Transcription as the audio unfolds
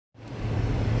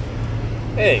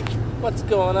Hey, what's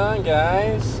going on,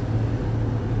 guys?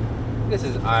 This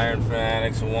is Iron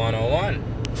Fanatics 101.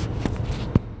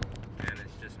 And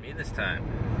it's just me this time.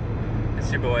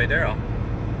 It's your boy, Daryl.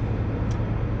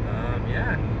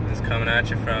 Just coming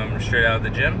at you from straight out of the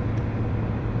gym.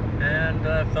 And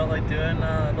I felt like doing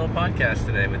a little podcast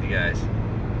today with you guys.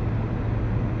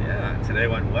 Yeah, today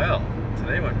went well.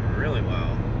 Today went really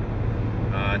well.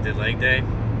 Did leg day,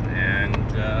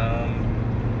 and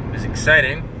it was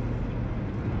exciting.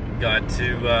 Got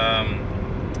to,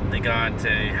 they got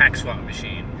a hack squat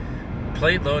machine,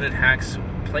 plate loaded hack squat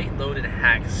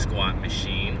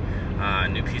machine,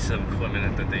 new piece of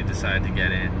equipment that they decided to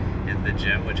get in the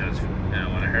gym, which I was, when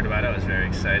I heard about it, I was very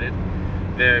excited,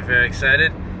 very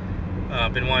excited.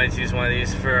 Been wanting to use one of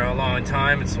these for a long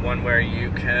time. It's the one where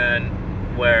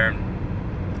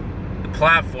the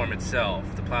platform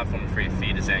itself, the platform for your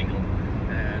feet is angled,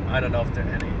 and I don't know if there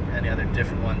are any other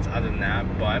different ones other than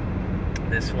that, but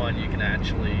this one you can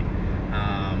actually,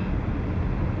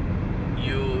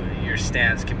 your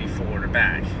stance can be forward or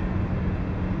back.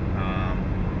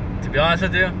 To be honest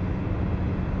with you,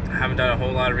 I haven't done a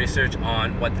whole lot of research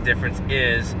on what the difference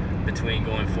is between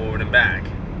going forward and back.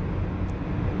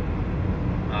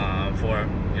 For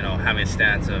having a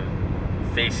stance of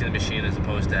facing the machine as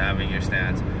opposed to having your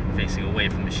stance facing away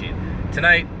from the machine.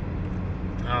 Tonight,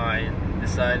 I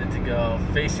decided to go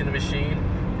facing the machine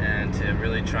and to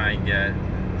really try and get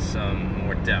some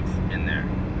more depth in there.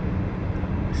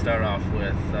 Start off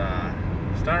with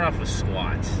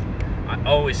squats. I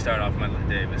always start off my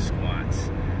day with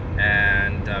squats,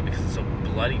 and because it's so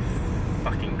bloody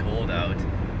fucking cold out.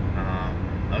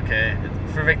 Okay,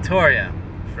 for Victoria,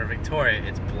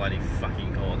 it's bloody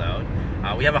fucking cold out.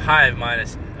 We have a high of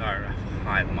there's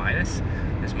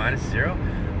minus 0.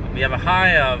 We have a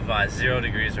high of 0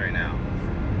 degrees right now.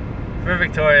 For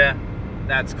Victoria,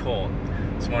 that's cold.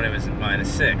 This morning was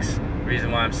minus 6. The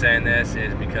reason why I'm saying this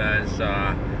is because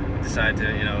I decided to,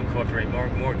 incorporate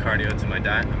more cardio to my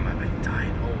diet. My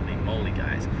diet, holy moly,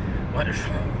 guys, what is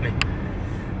wrong with me?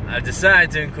 I've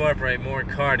decided to incorporate more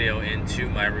cardio into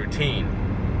my routine,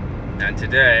 and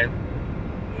today I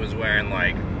was wearing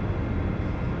my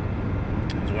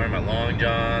long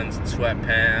johns and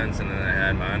sweatpants, and then I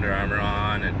had my Under Armour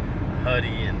on and a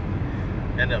hoodie, and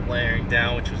ended up layering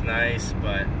down, which was nice,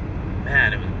 but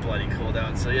man, it was bloody cold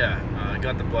out. So yeah,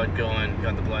 got the blood going,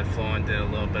 got the blood flowing. Did a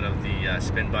little bit of the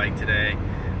spin bike today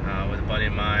with a buddy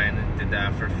of mine. Did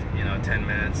that for 10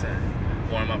 minutes,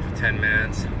 warm up for 10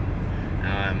 minutes.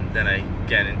 Then I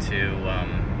got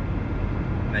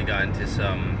into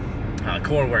some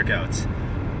core workouts.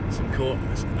 Some core.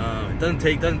 It doesn't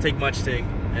take much to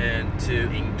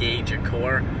engage your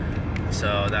core.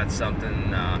 So that's something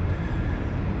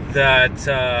that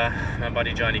my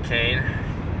buddy Johnny Kane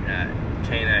at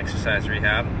Kane Exercise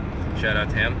Rehab, shout out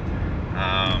to him.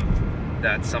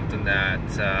 That's something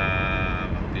that I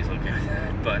hope he's okay with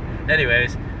that. But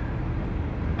anyways,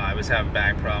 I was having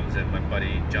back problems with my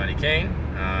buddy Johnny Kane.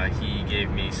 He gave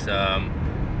me some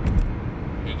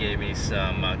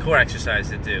core exercise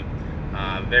to do.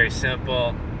 Very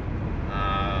simple,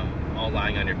 all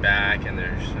lying on your back, and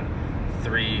there's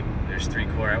three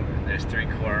core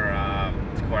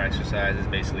exercises,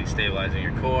 basically stabilizing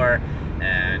your core,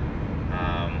 and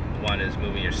one is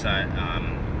moving your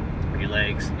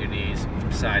legs, your knees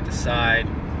from side to side,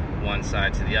 one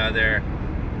side to the other,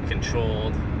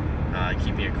 controlled,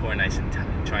 keeping your core nice and tight,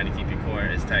 trying to keep your core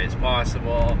as tight as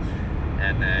possible,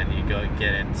 and then you get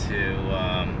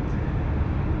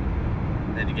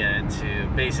into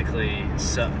basically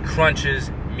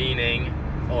crunches, meaning,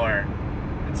 or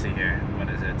let's see here, what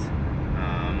is it?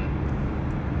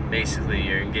 Basically,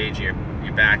 you're engaging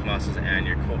your back muscles and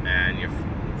your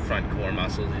front core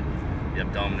muscles, the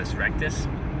abdominis rectus,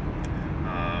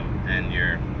 and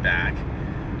your back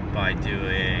by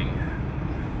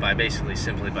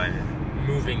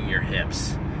moving your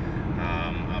hips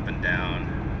up and down.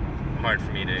 Hard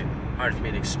for me to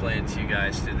explain to you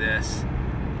guys through this,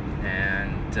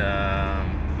 and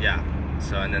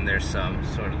so, and then there's some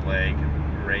sort of leg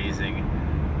raising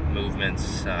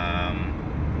movements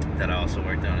that I also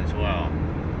worked on as well.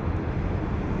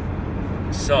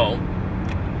 So,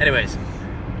 anyways,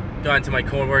 got into my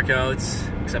core workouts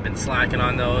because I've been slacking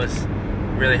on those.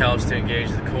 Really helps to engage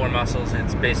the core muscles.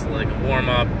 It's basically like a warm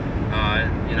up.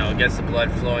 It gets the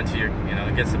blood flowing to your,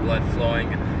 gets the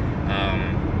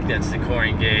core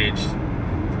engaged.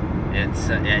 It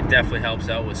definitely helps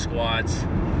out with squats,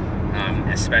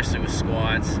 especially with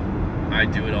squats. I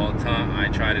do it all the time. I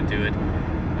try to do it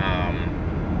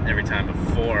every time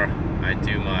before I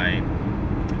do my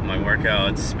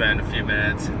workouts. Spend a few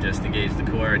minutes just engage the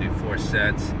core. I do 4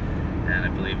 sets, and I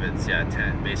believe it's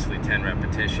 10, basically 10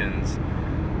 repetitions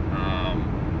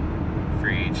for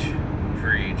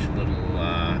each little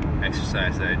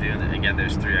exercise that I do. And again,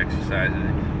 there's 3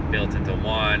 exercises built into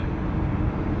one,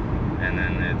 and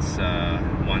then it's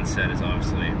one set is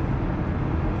obviously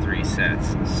 3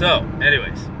 sets. So,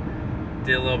 anyways,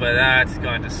 did a little bit of that.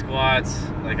 Got into squats.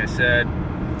 Like I said,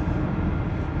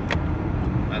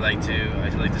 I like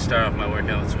to start off my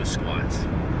workouts with squats.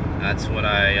 That's what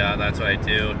I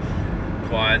do.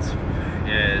 Quads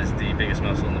is the biggest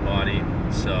muscle in the body.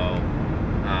 So,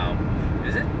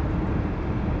 is it?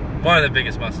 One of the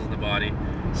biggest muscles in the body.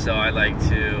 So I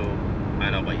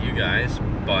don't know about you guys,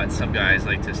 but some guys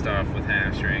like to start off with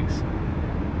hamstrings.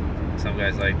 Some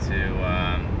guys like to,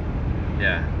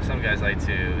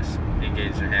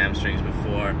 engage their hamstrings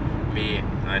before. Me,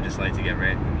 I just like to get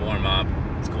ready, warm up.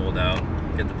 It's cold out,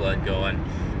 get the blood going.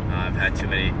 I've had too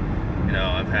many,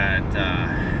 I've had,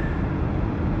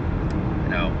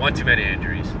 one too many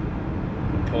injuries,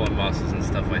 pulling muscles and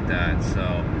stuff like that.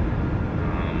 So,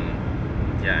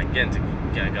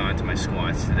 got into my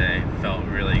squats today. Felt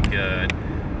really good.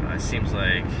 It seems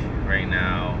like right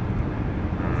now,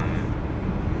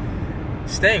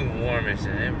 staying warm it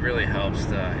really helps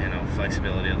the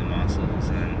flexibility of the muscles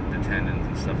and the tendons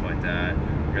and stuff like that.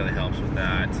 Really helps with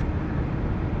that,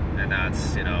 and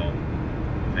that's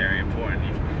very important.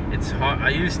 It's hard.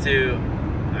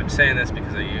 I'm saying this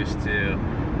because I used to,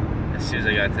 as soon as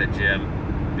I got to the gym,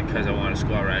 because I wanted a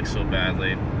squat rack so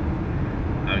badly,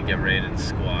 I would get ready to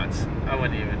squats. I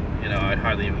wouldn't even, I'd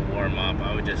hardly even warm up.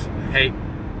 I would just,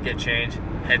 get changed,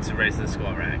 head to race to the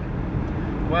squat rack.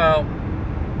 Well,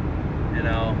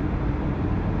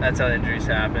 that's how injuries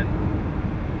happen.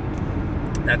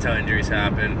 That's how they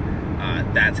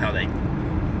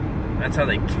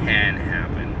can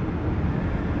happen.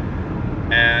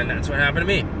 And that's what happened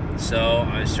to me. So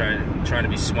I was trying to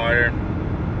be smarter.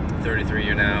 33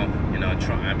 year now.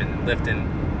 I've been lifting.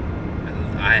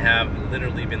 I have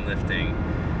literally been lifting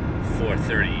for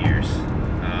 30 years.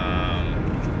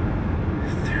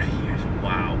 30 years.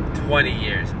 Wow. 20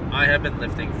 years. I have been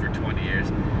lifting for 20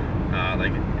 years. I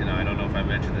don't know if I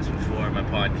mentioned this before in my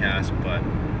podcast, but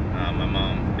my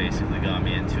mom basically got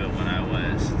me into it when I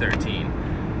was 13.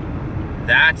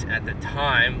 That, at the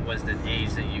time, was the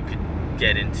age that you could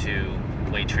get into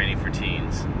weight training for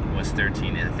teens, was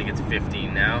 13. I think it's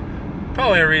 15 now.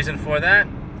 Probably a reason for that.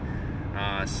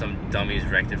 Some dummies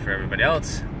wrecked it for everybody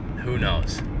else. Who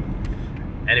knows?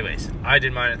 Anyways, I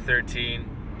did mine at 13.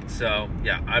 So,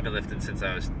 yeah, I've been lifting since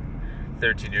I was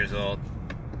 13 years old.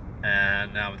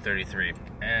 And now I'm 33.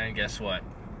 And guess what,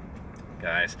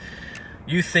 guys?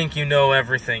 You think you know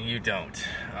everything. You don't.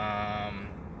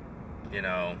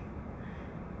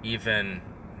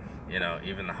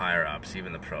 Even the higher ups,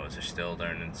 even the pros are still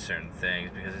learning certain things,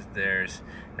 because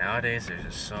nowadays there's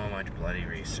just so much bloody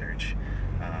research.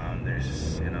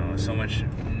 There's so much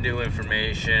new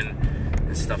information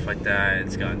and stuff like that.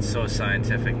 It's gotten so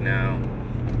scientific now.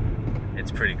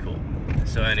 It's pretty cool.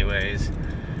 So anyways,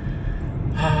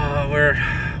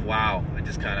 wow, I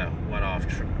just kind of went a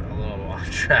little off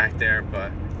track there,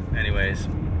 but anyways,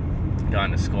 got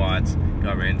into squats,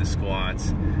 got right into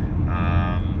squats.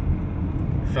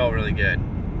 Felt really good.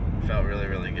 Felt really,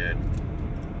 really good.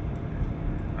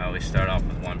 I always start off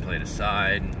with one plate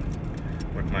aside,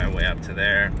 work my way up to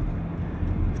there.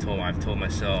 I've told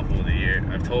myself over the year,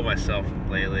 I've told myself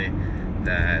lately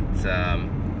that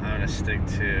I'm gonna stick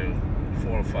to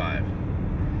 4 or 5.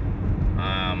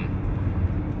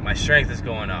 My strength is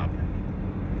going up.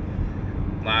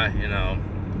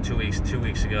 2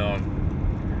 weeks ago,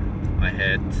 I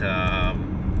hit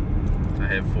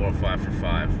 4 or 5 for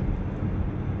 5.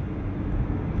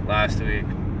 Last week,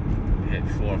 hit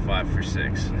 4 or 5 for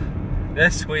 6.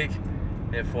 This week,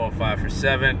 hit 4 or 5 for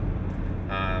 7.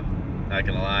 Not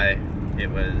gonna lie, it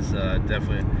was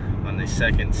definitely on the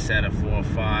second set of 4 or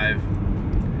 5,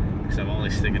 because I'm only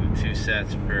sticking to 2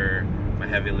 sets for my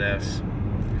heavy lifts.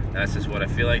 That's just what I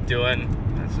feel like doing.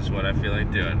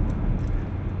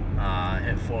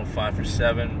 Hit 4 or 5 for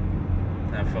 7.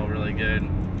 That felt really good.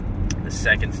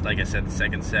 Like I said, the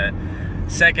second set,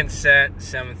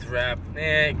 7th rep,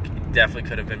 definitely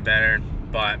could have been better,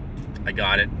 but I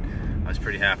got it. I was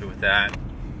pretty happy with that.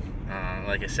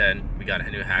 Like I said, we got a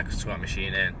new hack squat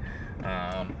machine in.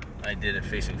 I did it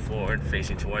facing forward,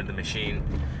 facing toward the machine,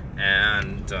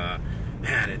 and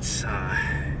man, it's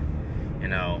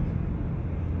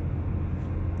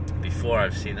before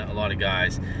I've seen a lot of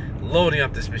guys loading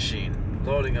up this machine,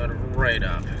 loading it right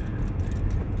up,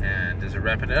 and there's a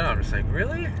rep in it. I'm just like,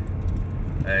 really?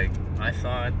 Like, I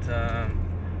thought,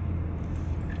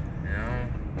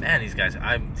 man, these guys,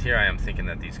 I am thinking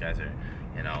that these guys are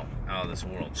out of this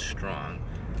world strong.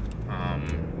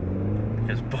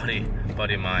 Because buddy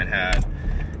of mine had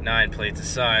 9 plates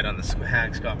aside on the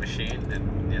hack squat machine,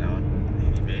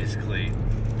 and he basically,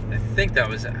 I think that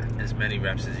was as many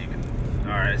reps as you can,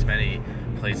 or as many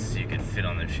plates as you could fit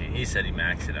on the machine. He said he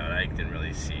maxed it out. I didn't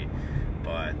really see,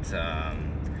 but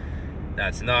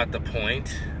that's not the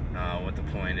point. What the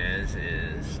point is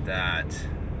that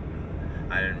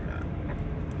I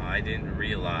didn't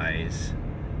realize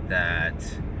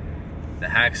that the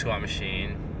hack squat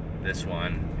machine, this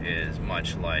one, is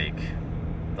much like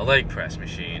the leg press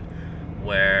machine,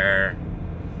 where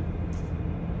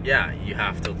you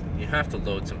have to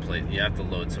load some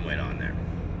weight on there.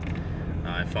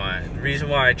 I find the reason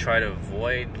why I try to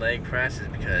avoid leg press is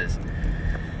because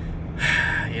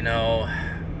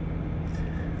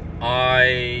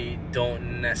I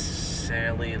don't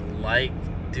necessarily like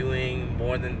doing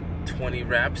more than 20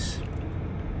 reps.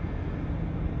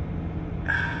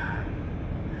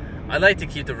 I like to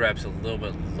keep the reps a little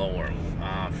bit lower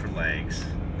for legs.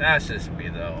 That's just me,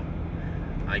 though.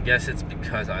 I guess it's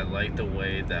because I like the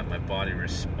way that my body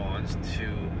responds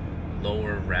to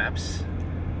lower reps.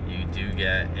 You do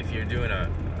get, if you're doing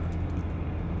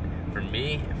for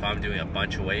me, if I'm doing a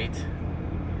bunch of weight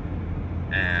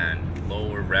and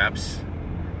lower reps,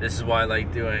 this is why I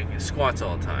like doing squats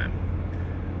all the time.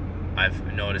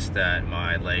 I've noticed that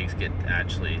my legs get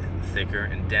actually thicker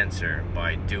and denser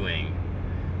by doing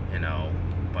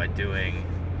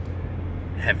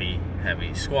heavy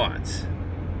squats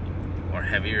or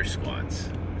heavier squats.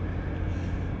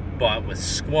 But with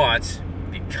squats,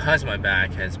 because my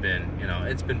back has been,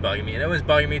 it's been bugging me, and it was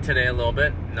bugging me today a little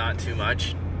bit, not too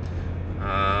much.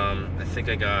 I think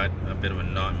I got a bit of a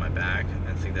knot in my back.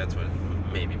 I think that's what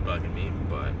may be bugging me,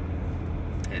 but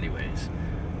anyways.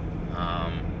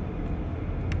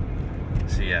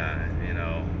 So yeah,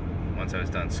 once I was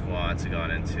done squats, I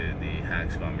got into the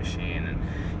hack squat machine, and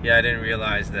I didn't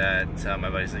realize that my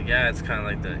buddy's like, it's kind of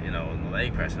like the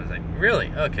leg press, and I was like,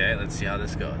 really? Okay, let's see how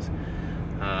this goes.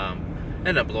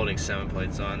 Ended up loading 7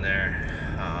 plates on there,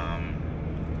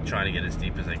 trying to get as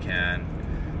deep as I can,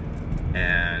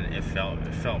 and it felt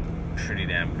pretty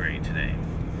damn great today.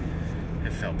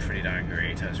 It felt pretty darn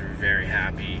great. I was very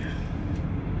happy.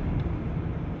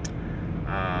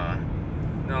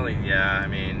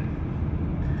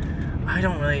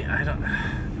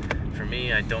 For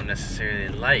me, I don't necessarily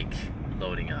like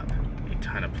loading up a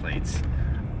ton of plates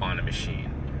on a machine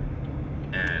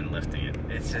and lifting it.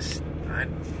 It's just, I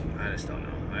just don't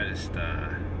know.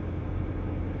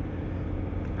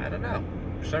 I don't know.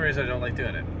 For some reason, I don't like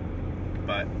doing it.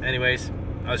 But anyways,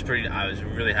 I was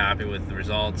really happy with the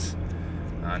results.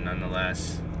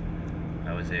 Nonetheless,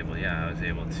 I was able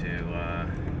to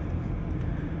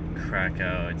crack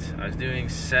out. I was doing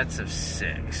sets of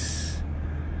 6.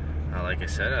 Like I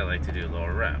said, I like to do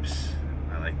lower reps.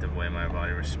 I like the way my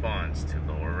body responds to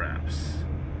lower reps.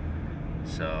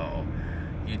 So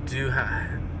you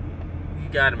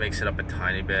got to mix it up a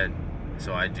tiny bit.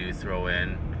 So I do throw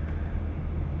in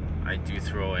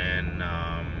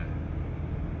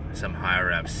some higher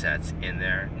rep sets in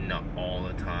there, not all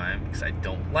the time, because I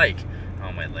don't like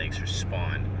how my legs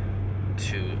respond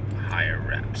to higher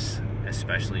reps,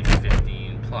 especially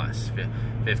 15,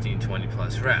 20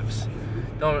 plus reps.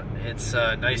 It's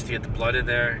nice to get the blood in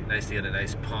there, nice to get a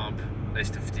nice pump,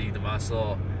 nice to fatigue the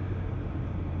muscle.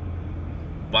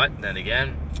 But then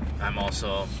again, I'm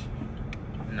also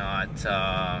not,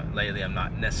 lately I'm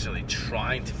not necessarily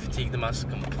trying to fatigue the muscle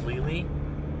completely.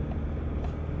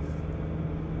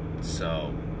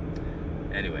 So,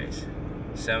 anyways,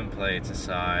 7 plates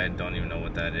aside, don't even know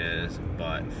what that is,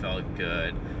 but felt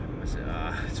good.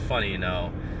 It's funny,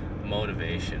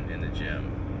 motivation in the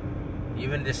gym.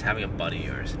 Even just having a buddy of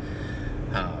yours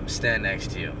stand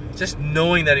next to you, just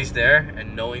knowing that he's there,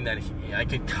 and knowing that I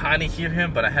could kind of hear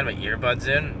him, but I had my earbuds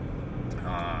in.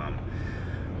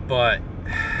 But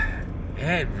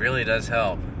it really does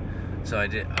help. So I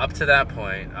did up to that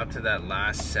point, up to that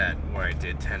last set where I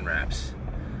did 10 reps.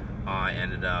 I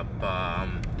ended up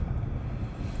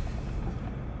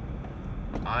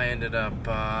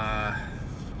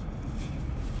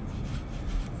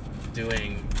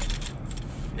doing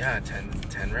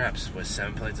 10 reps with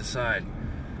 7 plates aside,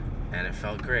 and it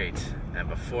felt great. And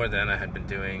before then I had been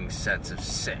doing sets of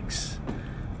 6,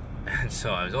 and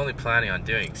so I was only planning on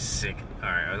doing 6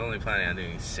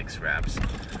 reps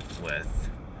with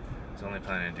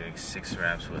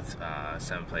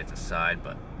 7 plates aside,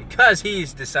 but because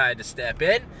he's decided to step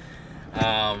in,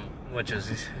 which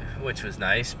was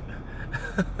nice.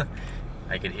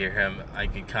 I could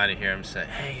kind of hear him say,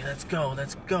 "Hey, let's go,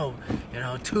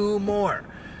 2 more.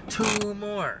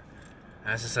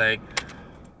 I was just like,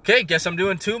 Okay, guess I'm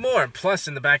doing 2 more. Plus,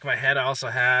 in the back of my head, I also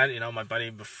had, my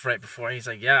buddy right before, he's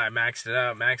like, yeah, I maxed it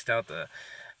out, maxed out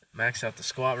the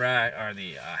squat rack, or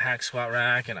the hack squat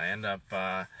rack, and I end up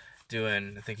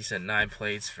doing, I think he said 9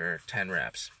 plates for 10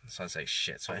 reps. So I was like,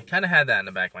 shit. So I kind of had that in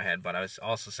the back of my head, but I was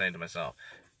also saying to myself,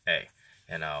 hey,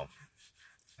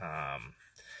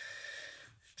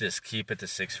 just keep it to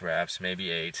 6 reps, maybe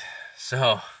 8.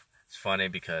 So it's funny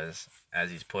because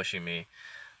as he's pushing me,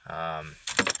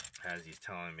 as he's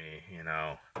telling me,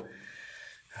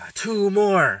 2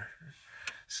 more.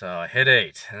 So I hit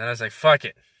 8, and then I was like, fuck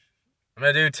it, I'm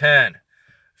gonna do 10.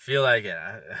 Feel like it.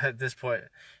 At this point,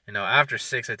 after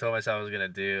 6, I told myself I was gonna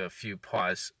do a few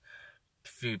pause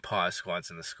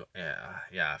squats in the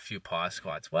a few pause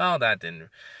squats. Well, that didn't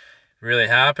really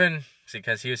happen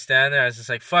because he was standing there. I was just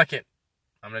like, fuck it,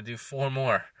 I'm gonna do 4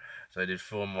 more. So I did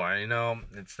 4 more.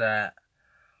 It's that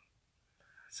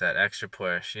extra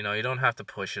push. You don't have to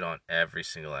push it on every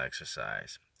single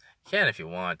exercise. You can if you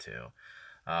want to.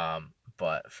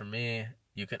 But for me,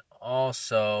 you can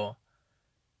also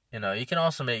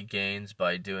make gains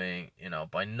by doing,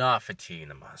 by not fatiguing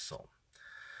the muscle.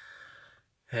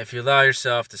 If you allow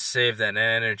yourself to save that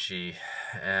energy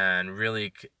and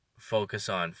really focus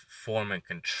on form and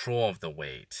control of the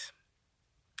weight,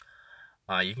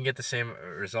 you can get the same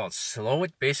results. Slow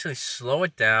it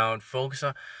down, focus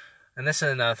on, and this is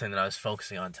another thing that I was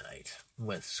focusing on tonight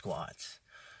with squats.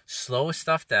 Slow it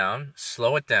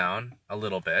down a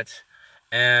little bit,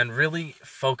 and really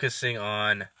focusing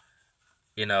on,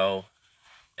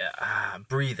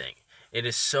 breathing. It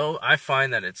is so, I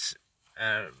find that it's,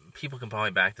 people can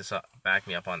probably back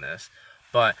me up on this,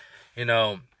 but,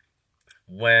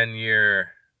 when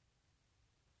you're,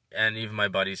 and even my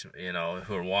buddies,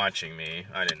 who are watching me,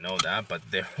 I didn't know that, but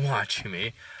they're watching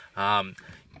me,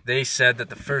 they said that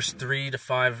the first 3 to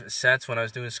 5 sets when I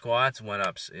was doing squats went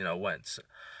up,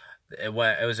 it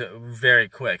was very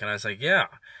quick, and I was like, yeah,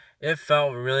 it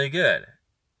felt really good,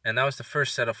 and that was the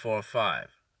first set of 4 or 5,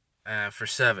 for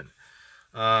 7,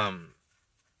 that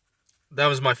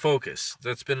was my focus.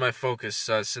 That's been my focus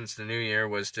since the new year,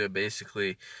 was to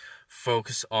basically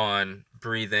focus on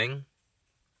breathing.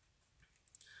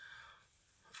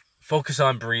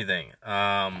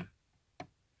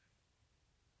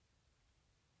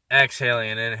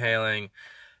 Exhaling and inhaling,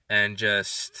 and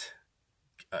just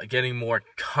getting more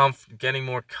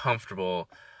comfortable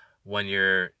when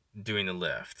you're doing the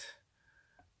lift.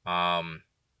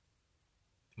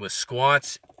 With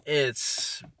squats,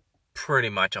 it's pretty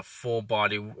much a full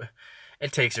body.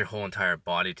 It takes your whole entire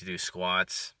body to do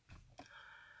squats.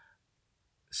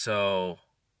 So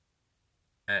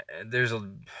there's a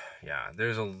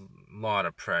lot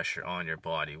of pressure on your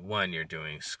body when you're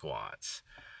doing squats.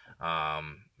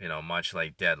 Much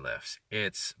like deadlifts,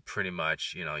 it's pretty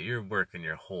much, you're working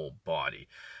your whole body.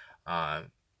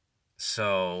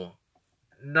 So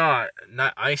not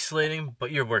isolating,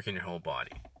 but you're working your whole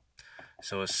body.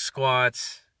 So with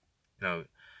squats,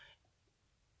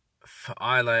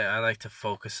 I like to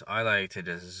focus. I like to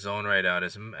just zone right out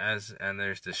and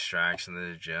there's distraction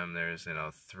in the gym. There's,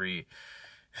 3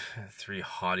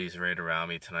 hotties right around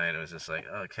me tonight. It was just like,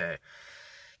 okay.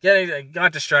 I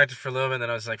got distracted for a little bit, and then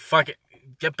I was like, fuck it.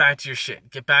 Get back to your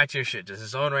shit. Just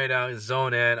zone right out,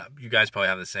 zone in. You guys probably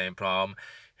have the same problem.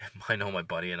 I know my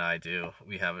buddy and I do.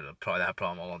 We have that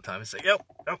problem all the time. It's like, yep,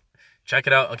 check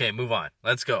it out. Okay, move on.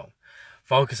 Let's go.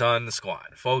 Focus on the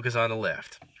squat. Focus on the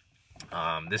lift.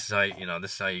 This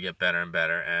is how you get better and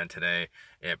better, and today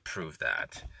it proved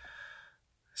that.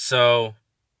 So,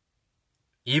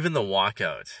 even the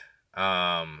walkout,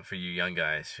 for you young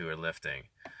guys who are lifting,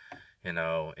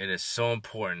 it is so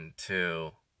important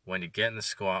to, when you get in the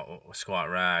squat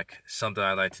rack, something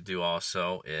I like to do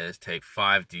also is take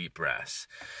 5 deep breaths.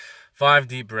 5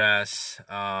 deep breaths,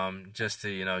 just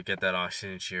to, get that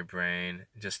oxygen to your brain,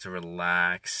 just to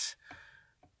relax,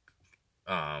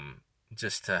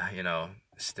 just to, in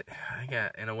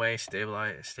a way,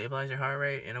 stabilize your heart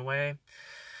rate in a way.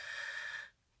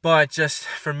 But just,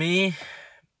 for me,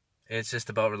 it's just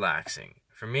about relaxing.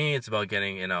 For me, it's about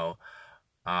getting,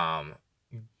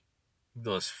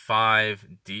 those 5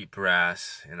 deep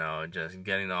breaths, just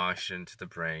getting the oxygen to the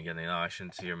brain, getting the oxygen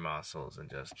to your muscles, and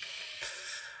just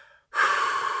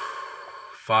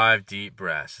 5 deep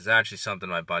breaths. It's actually something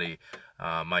my buddy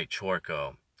Mike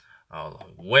Chorko,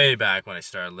 way back when I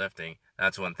started lifting,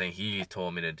 that's one thing he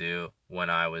told me to do when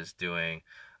I was doing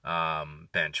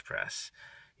bench press.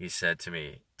 He said to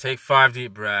me, take 5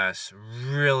 deep breaths,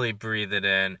 really breathe it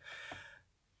in.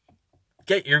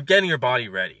 You're getting your body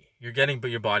ready. You're getting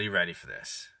your body ready for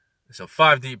this. So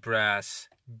 5 deep breaths,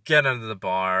 get under the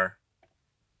bar.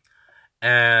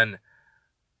 And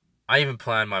I even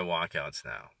plan my walkouts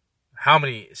now. How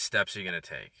many steps are you going to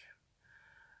take?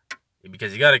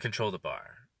 Because you got to control the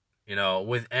bar. You know,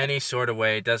 with any sort of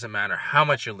way, it doesn't matter how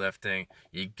much you're lifting,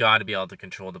 you got to be able to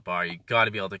control the bar. You got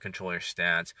to be able to control your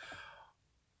stance.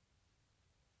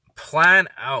 Plan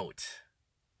out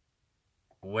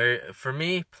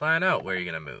plan out where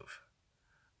you're going to move.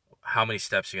 How many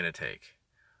steps you're going to take.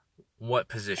 What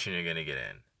position you're going to get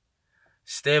in.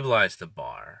 Stabilize the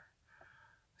bar.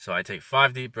 So I take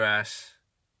 5 deep breaths.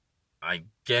 I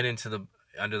get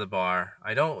under the bar.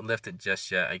 I don't lift it just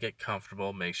yet. I get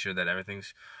comfortable, make sure that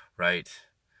everything's right.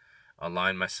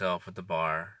 Align myself with the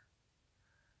bar.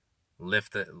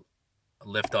 Lift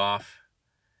off.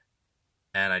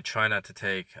 And I try to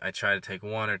take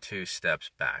 1 or 2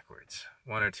 steps backwards.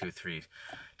 1 or 2, 3.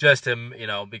 Just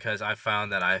to, because I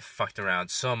found that I fucked around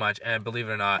so much. And believe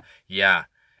it or not, yeah,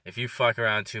 if you fuck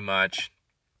around too much,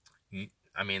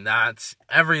 that's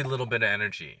every little bit of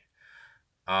energy.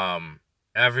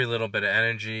 Every little bit of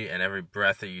energy and every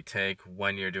breath that you take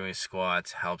when you're doing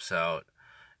squats helps out.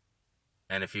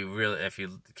 And if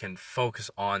you can focus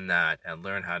on that and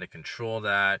learn how to control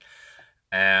that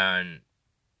and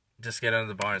just get under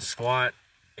the bar and squat,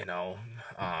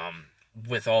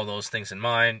 with all those things in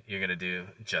mind, you're going to do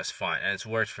just fine. And it's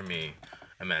worked for me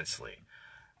immensely.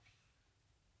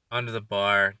 Under the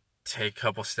bar, take a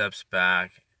couple steps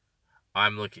back. I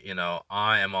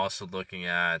am also looking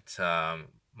at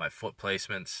my foot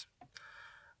placements.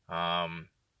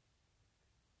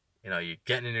 You're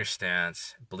getting in your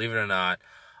stance. Believe it or not,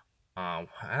 I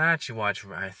actually watched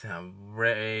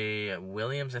Ray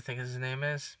Williams, I think his name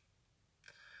is.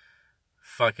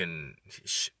 The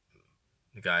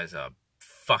guy's a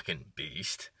fucking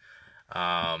beast.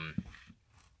 But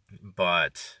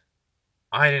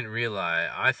I didn't realize.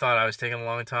 I thought I was taking a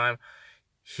long time.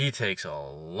 He takes a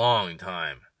long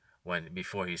time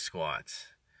before he squats.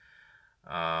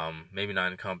 Maybe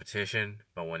not in competition,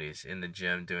 but when he's in the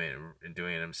gym doing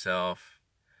it himself,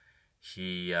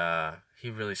 he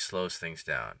really slows things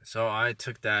down. So I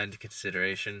took that into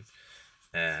consideration,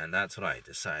 and that's what I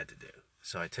decided to do.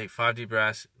 So I take 5 deep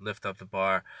breaths, lift up the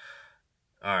bar,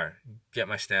 or get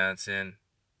my stance in.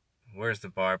 Where's the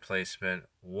bar placement?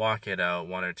 Walk it out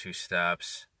 1 or 2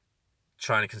 steps,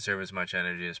 trying to conserve as much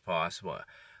energy as possible.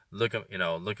 Look at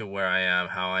where I am,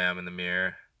 how I am in the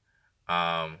mirror.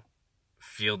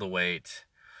 Feel the weight.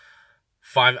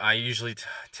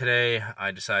 Today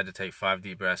I decided to take 5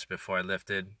 deep breaths before I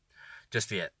lifted, just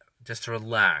to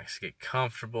relax, get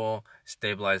comfortable,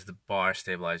 stabilize the bar,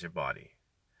 stabilize your body.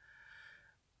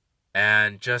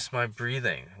 And just my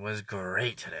breathing was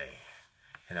great today.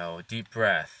 Deep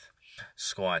breath,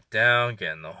 squat down,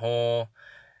 get in the hole,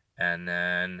 and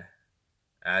then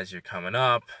as you're coming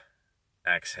up,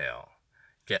 exhale.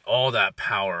 Get all that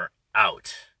power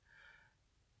out.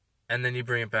 And then you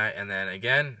bring it back, and then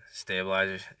again,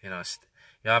 stabilize. You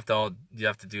have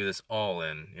to do this all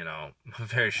in, a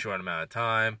very short amount of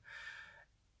time.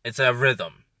 It's a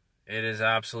rhythm. It is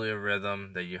absolutely a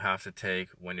rhythm that you have to take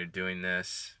when you're doing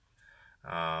this.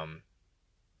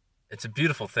 It's a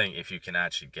beautiful thing if you can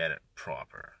actually get it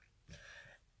proper.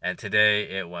 And today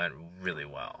it went really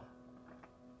well.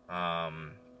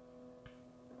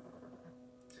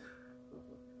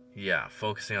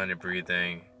 Focusing on your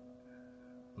breathing,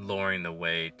 lowering the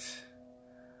weight,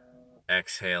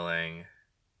 exhaling.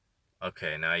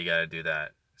 Okay, now you gotta do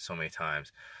that so many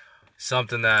times.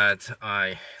 Something that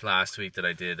last week that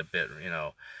I did a bit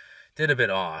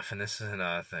off, and this is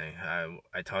another thing.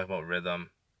 I talk about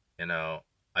rhythm. I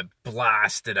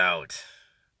blasted out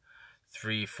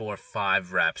 3, 4,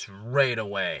 5 reps right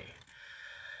away.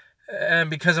 And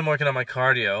because I'm working on my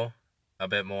cardio a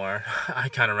bit more, I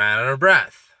kind of ran out of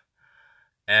breath.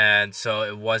 And so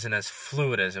it wasn't as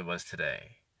fluid as it was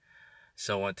today.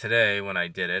 So today, when I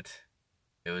did it,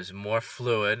 it was more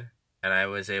fluid, and I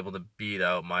was able to beat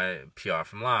out my PR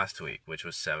from last week, which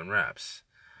was 7 reps.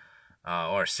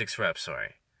 Or 6 reps,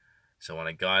 sorry. So when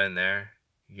I got in there,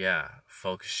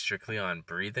 focus strictly on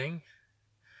breathing.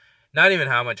 Not even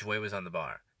how much weight was on the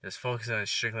bar. Just focusing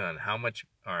strictly on how much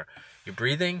you're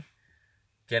breathing,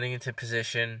 getting into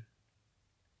position,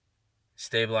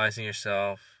 stabilizing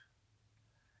yourself,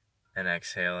 and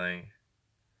exhaling,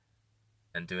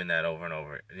 and doing that over and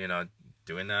over.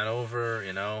 Doing that over,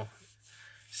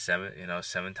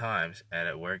 7 times, and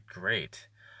it worked great.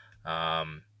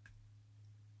 And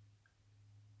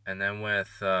then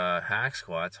with hack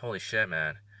squats, holy shit,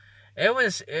 man,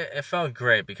 it felt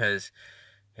great because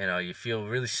you feel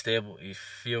really stable. You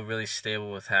feel really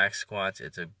stable with hack squats.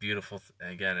 It's a beautiful.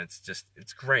 Again,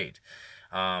 it's great.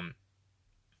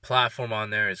 Platform on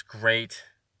there is great.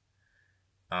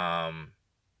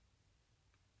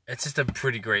 it's just a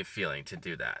pretty great feeling to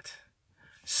do that.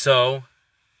 So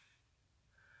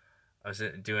I was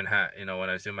doing when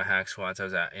I was doing my hack squats, I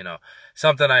was at,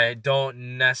 something I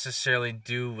don't necessarily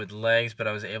do with legs, but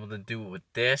I was able to do it with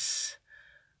this,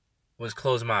 was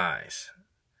close my eyes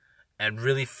and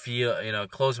really feel,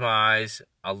 close my eyes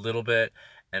a little bit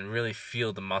and really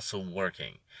feel the muscle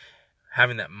working,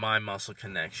 having that mind muscle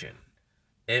connection.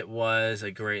 It was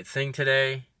a great thing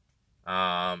today.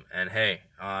 And hey,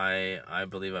 I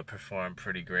believe I performed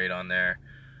pretty great on there.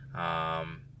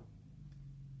 And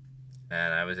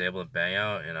I was able to bang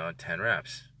out, 10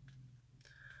 reps.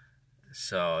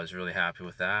 So I was really happy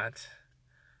with that.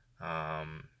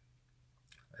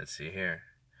 Let's see here.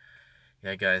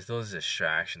 Yeah, guys, those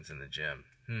distractions in the gym.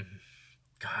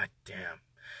 God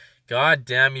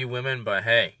damn you women, but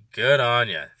hey, good on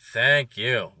you. Thank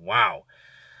you. Wow.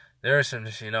 There are some,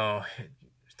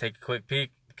 take a quick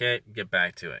peek, okay, get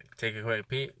back to it. Take a quick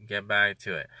peek, get back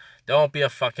to it. Don't be a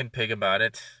fucking pig about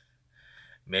it.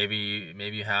 Maybe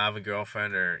you have a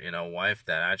girlfriend or, wife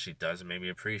that actually does maybe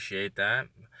appreciate that.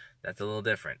 That's a little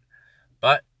different.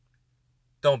 But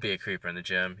don't be a creeper in the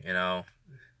gym,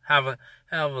 Have a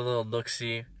little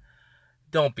look-see.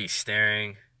 Don't be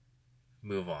staring.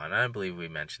 Move on. I believe we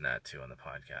mentioned that too on the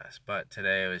podcast. But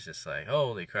today it was just like,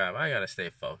 holy crap, I gotta stay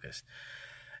focused.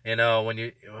 When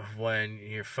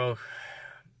you're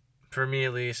for me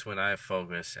at least, when I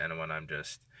focus and when I'm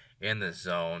just in the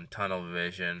zone, tunnel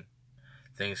vision,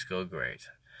 things go great.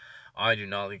 I do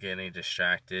not get any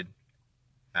distracted.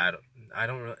 I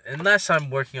don't really, unless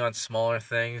I'm working on smaller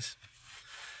things.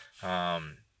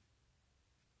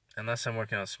 Unless I'm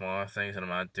working on smaller things and I'm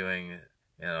not doing,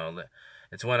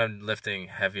 it's when I'm lifting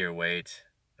heavier weight.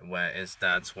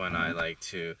 That's when I like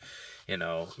to,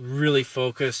 really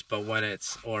focus. But when I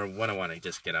want to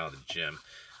just get out of the gym,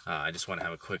 I just want to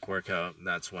have a quick workout.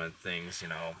 That's when things,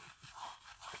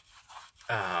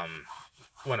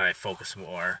 when I focus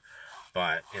more.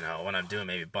 But, when I'm doing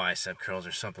maybe bicep curls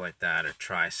or something like that, or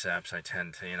triceps, I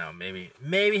tend to,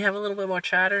 maybe have a little bit more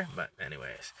chatter. But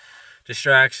anyways,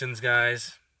 distractions,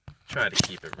 guys. Try to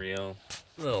keep it real.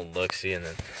 A little look-see and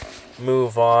then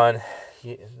move on.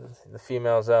 The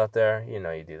females out there, you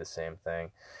do the same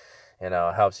thing. It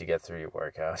helps you get through your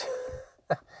workout.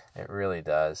 It really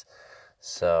does.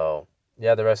 So,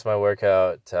 yeah, the rest of my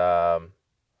workout,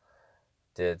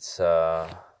 did some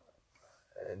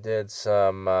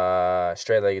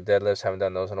straight-legged deadlifts. Haven't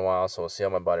done those in a while, so we'll see how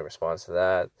my body responds to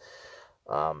that.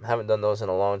 Haven't done those in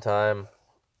a long time.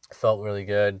 Felt really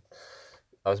good.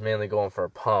 I was mainly going for a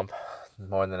pump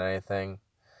more than anything.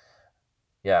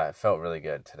 Yeah, it felt really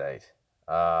good today.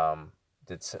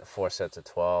 Did 4 sets of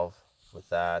 12 with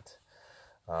that.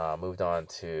 Moved on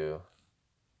to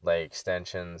leg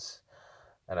extensions.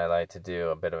 And I like to do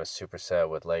a bit of a superset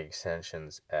with leg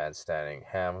extensions and standing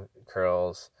ham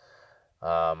curls.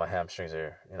 My hamstrings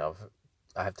are,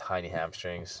 I have tiny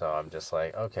hamstrings, so I'm just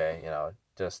like, okay,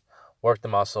 just work the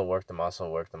muscle,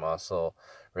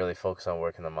 really focus on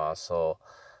working the muscle.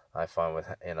 I find with,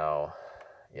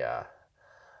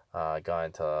 got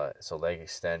into, leg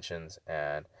extensions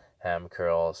and ham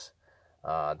curls.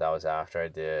 That was after I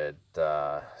did,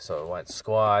 so it went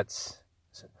squats.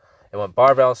 It went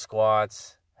barbell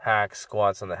squats, hack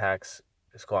squats on the hack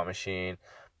squat machine,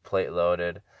 plate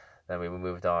loaded. Then I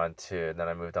moved on to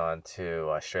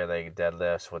straight leg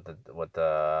deadlifts with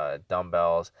the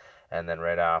dumbbells, and then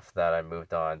right after that I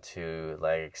moved on to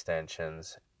leg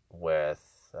extensions with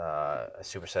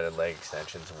supersetted leg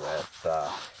extensions with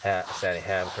standing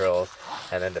ham curls,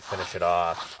 and then to finish it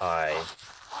off I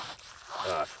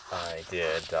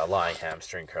did lying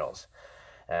hamstring curls,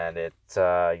 and it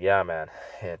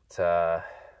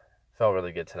felt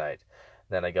really good tonight.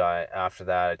 Then after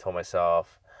that I told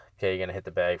myself, okay, you're going to hit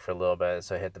the bag for a little bit.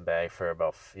 So I hit the bag for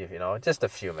about, just a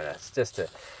few minutes. Just to,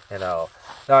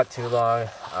 not too long.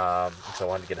 So I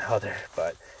wanted to get out there.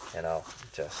 But,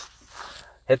 just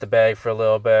hit the bag for a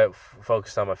little bit.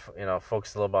 Focus a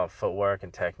little bit on footwork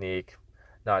and technique.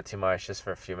 Not too much, just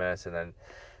for a few minutes. And then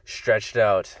stretch it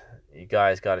out. You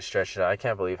guys got to stretch it out. I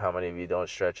can't believe how many of you don't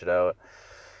stretch it out.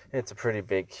 It's a pretty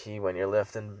big key when you're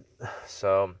lifting.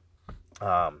 So,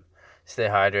 stay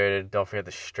hydrated. Don't forget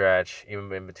to stretch,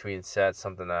 even in between sets,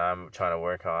 something that I'm trying to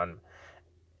work on.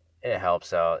 It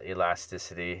helps out.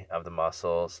 Elasticity of the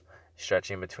muscles.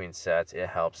 Stretching between sets, it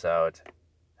helps out.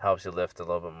 Helps you lift a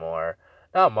little bit more.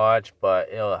 Not much, but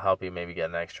it'll help you maybe get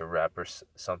an extra rep or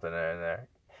something in there.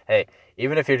 Hey,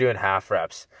 even if you're doing half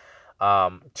reps,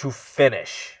 to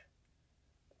finish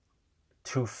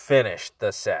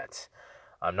the set.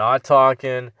 I'm not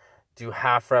talking do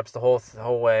half reps the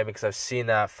whole way, because I've seen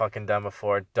that fucking done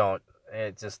before. Don't.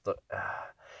 It just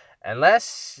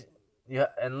unless you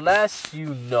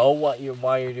know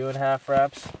why you're doing half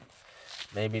reps,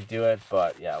 maybe do it.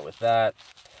 But yeah, with that,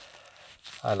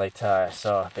 I'd like to.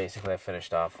 So basically, I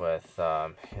finished off with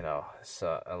so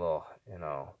a little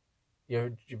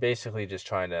you're basically just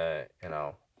trying to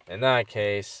in that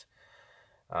case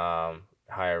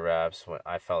higher reps when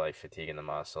I felt like fatiguing the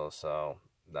muscle, so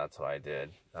that's what I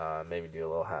did. Maybe do a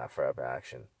little half rep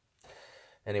action.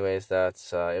 Anyways,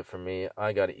 that's it for me.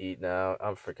 I gotta eat now.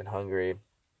 I'm freaking hungry.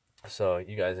 So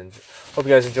hope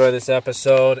you guys enjoy this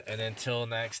episode, and until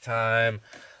next time,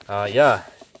 you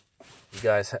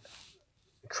guys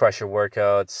crush your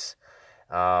workouts.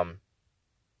 A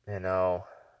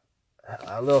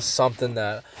little something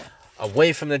that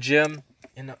away from the gym,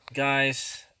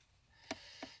 guys.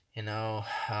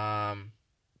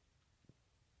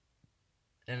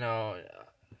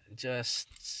 Just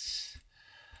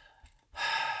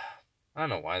I don't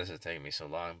know why this is taking me so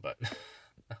long, but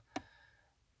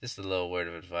just a little word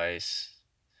of advice.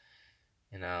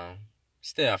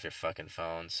 Stay off your fucking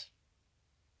phones.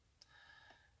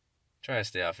 Try to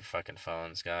stay off your fucking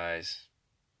phones, guys.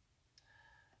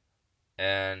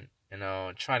 And,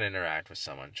 try to interact with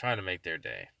someone. Try to make their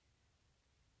day.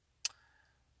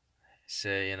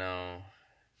 Say,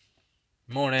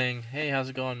 morning, hey, how's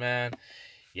it going, man?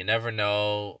 You never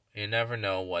know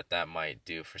what that might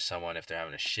do for someone if they're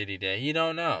having a shitty day. You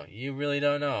don't know. You really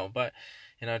don't know. But,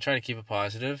 try to keep it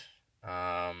positive.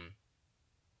 And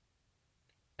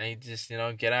you just,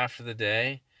 get after the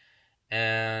day.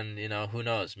 And, who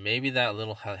knows? Maybe that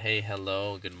little hey,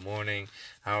 hello, good morning,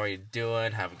 how are you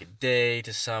doing? Have a good day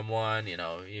to someone.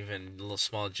 Even little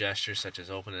small gestures such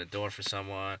as opening the door for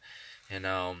someone.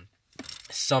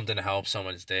 Something to help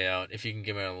someone's day out. If you can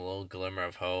give it a little glimmer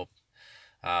of hope.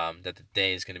 That the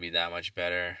day is going to be that much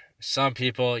better. Some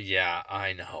people, yeah,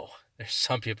 I know. There's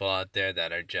some people out there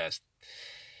that are just,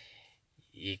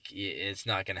 it's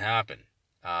not going to happen.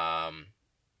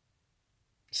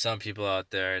 Some people out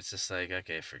there, it's just like,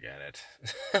 okay, forget it.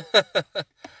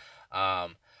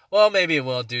 Well, maybe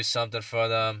we'll do something for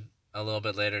them a little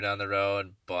bit later down the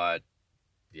road, but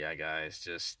yeah, guys,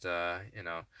 just,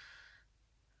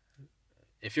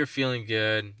 if you're feeling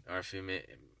good, or if you may,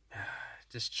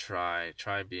 just try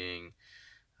being,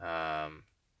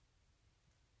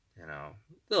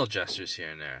 little gestures here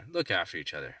and there. Look after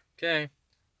each other, okay?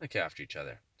 Look after each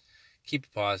other. Keep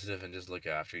it positive and just look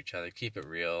after each other. Keep it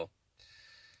real.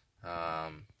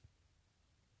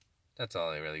 That's all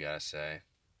I really gotta say.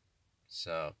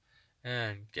 So,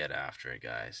 and get after it,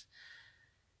 guys.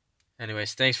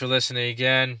 Anyways, thanks for listening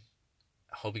again.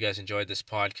 I hope you guys enjoyed this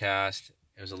podcast.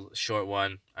 It was a short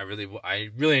one. I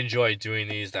really enjoy doing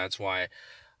these. That's why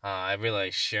I really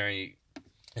like sharing.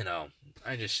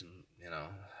 I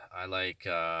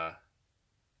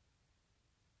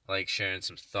like sharing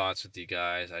some thoughts with you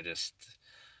guys.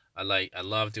 I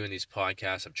love doing these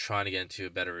podcasts. I'm trying to get into a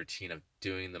better routine of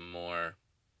doing them more.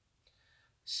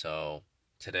 So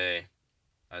today,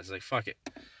 I was like, fuck it.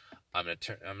 I'm gonna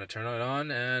turn it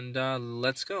on and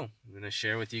let's go. I'm gonna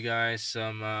share with you guys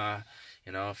some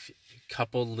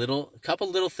couple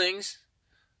little things,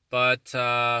 but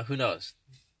who knows?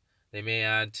 They may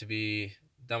add to be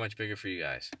that much bigger for you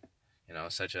guys.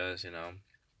 Such as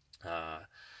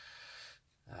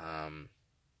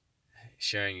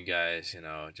sharing you guys,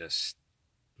 just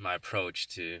my approach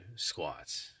to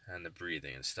squats and the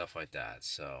breathing and stuff like that.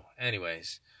 So,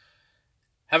 anyways,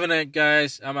 have a night,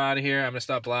 guys. I'm out of here. I'm gonna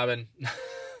stop blabbing.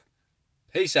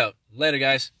 Peace out. Later,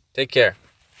 guys. Take care.